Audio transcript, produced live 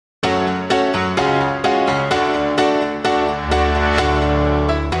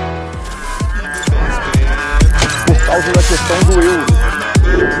causa da questão do eu.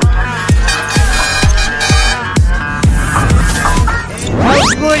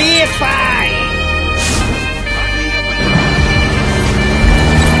 Os guri, pai!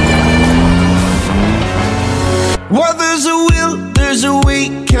 Well, there's a will, there's a way,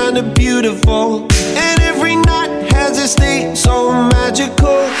 kinda beautiful. And every night has its day, so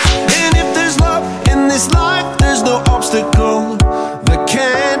magical. And if there's love in this life, there's no obstacle that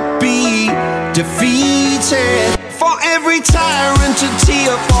can't be defeated. For every tyrant to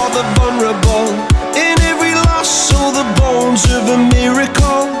tear for the vulnerable. In every loss, all the bones of a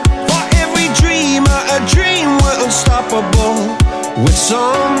miracle. For every dreamer, a dream we're unstoppable. With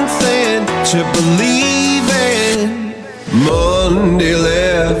something to believe in. Monday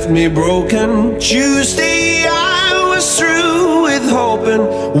left me broken. Tuesday I was through with hoping.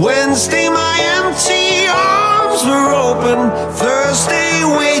 Wednesday my empty arms were open. Thursday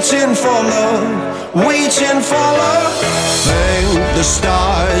waiting for love, waiting for love. Thank the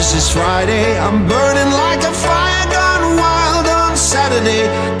stars it's Friday. I'm burning like a fire gone wild on Saturday.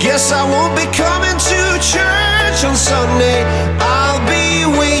 Guess I won't be coming to church on Sunday. I'll be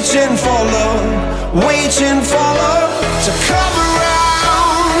waiting for love, waiting for love to come around.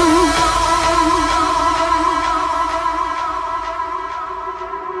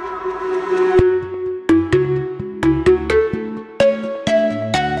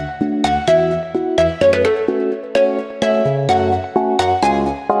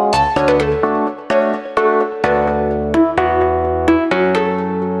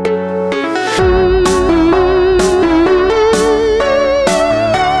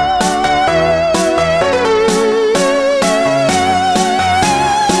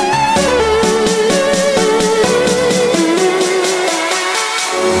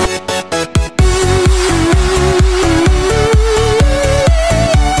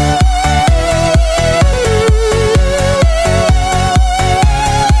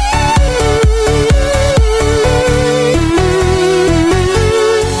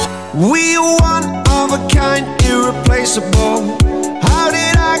 How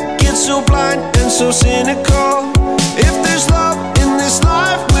did I get so blind and so cynical? If there's love in this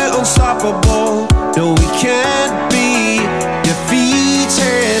life, we're unstoppable. No, we can't be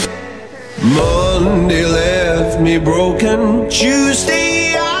defeated. Monday left me broken. Tuesday